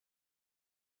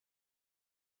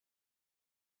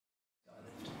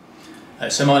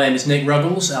So my name is Nick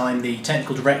Ruggles. I'm the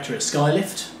Technical Director at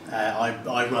Skyfleet.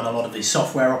 I run a lot of the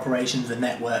software operations, the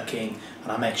networking,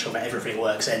 and I make sure that everything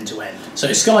works end to end. So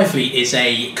Skyfleet is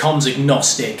a comms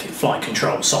agnostic flight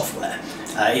control software.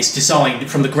 It's designed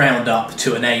from the ground up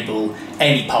to enable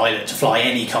any pilot to fly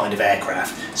any kind of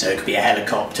aircraft. So it could be a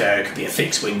helicopter, it could be a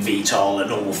fixed wing VTOL, a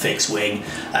normal fixed wing,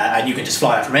 and you can just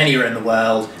fly that from anywhere in the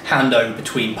world, hand over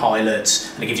between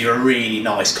pilots, and it gives you a really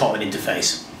nice common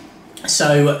interface.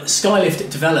 So Skyfleet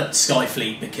developed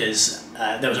Skyfleet because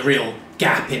there was a real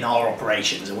gap in our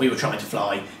operations, and we were trying to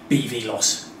fly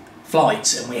BVLOS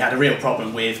flights, and we had a real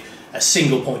problem with a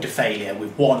single point of failure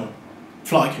with one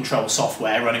flight control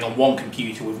software running on one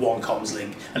computer with one comms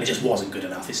link, and it just wasn't good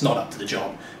enough. It's not up to the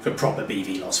job for proper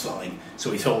BVLOS flying. So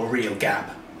we thought a real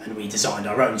gap, and we designed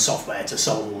our own software to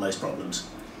solve all those problems.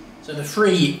 So the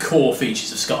three core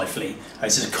features of Skyfleet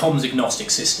is a comms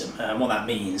agnostic system, and what that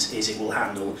means is it will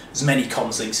handle as many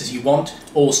comms links as you want,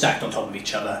 all stacked on top of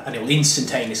each other, and it will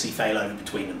instantaneously fail over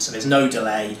between them. So there's no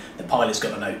delay, the pilot's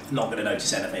not going to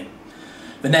notice anything.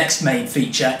 The next main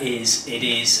feature is it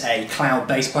is a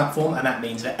cloud-based platform, and that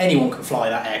means that anyone can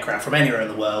fly that aircraft from anywhere in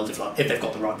the world if they've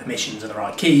got the right permissions and the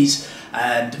right keys,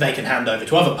 and they can hand over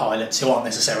to other pilots who aren't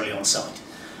necessarily on site.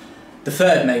 The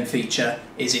third main feature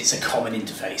is it's a common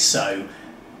interface, so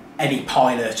any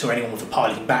pilot or anyone with a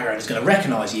piloting background is going to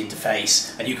recognise the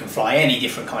interface, and you can fly any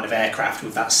different kind of aircraft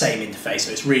with that same interface,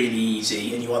 so it's really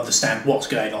easy and you understand what's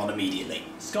going on immediately.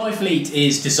 Skyfleet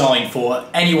is designed for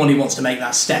anyone who wants to make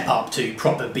that step up to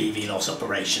proper BVLOS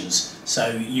operations. So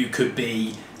you could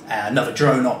be another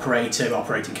drone operator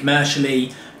operating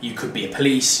commercially, you could be a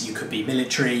police, you could be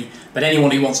military, but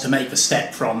anyone who wants to make the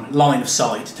step from line of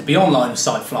sight to beyond line of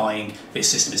sight flying, this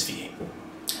system is for you.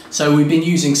 So we've been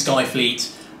using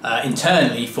Skyfleet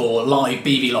internally for live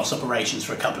BVLOS operations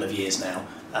for a couple of years now.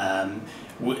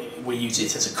 We use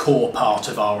it as a core part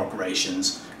of our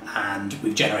operations, and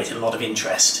we've generated a lot of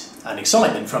interest and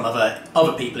excitement from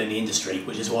other people in the industry,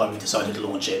 which is why we decided to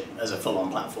launch it as a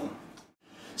full-on platform.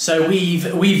 So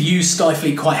we've used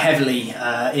Skyfleet quite heavily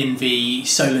in the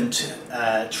Solent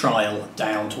trial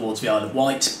down towards the Isle of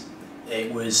Wight.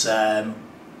 It was a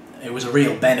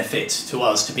real benefit to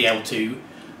us to be able to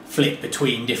flick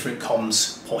between different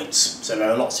comms points. So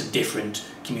there are lots of different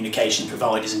communication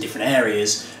providers in different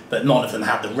areas, but none of them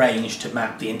had the range to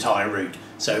map the entire route.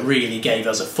 So it really gave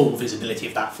us a full visibility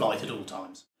of that flight at all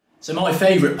times. So my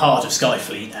favourite part of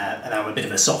Skyfleet, and I'm a bit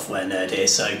of a software nerd here,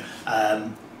 so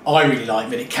I really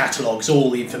like that it catalogues all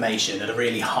the information at a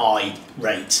really high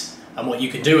rate. And what you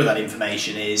can do with that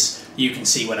information is you can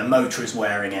see when a motor is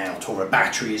wearing out or a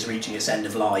battery is reaching its end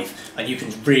of life, and you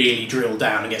can really drill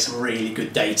down and get some really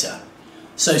good data.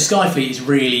 So Skyfleet is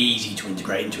really easy to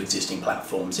integrate into existing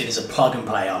platforms. It is a plug and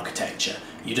play architecture.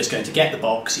 You're just going to get the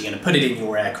box, you're going to put it in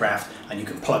your aircraft, and you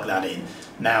can plug that in.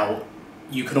 Now,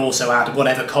 you can also add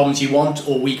whatever comms you want,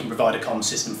 or we can provide a comms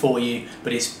system for you,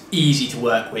 but it's easy to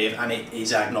work with and it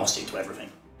is agnostic to everything.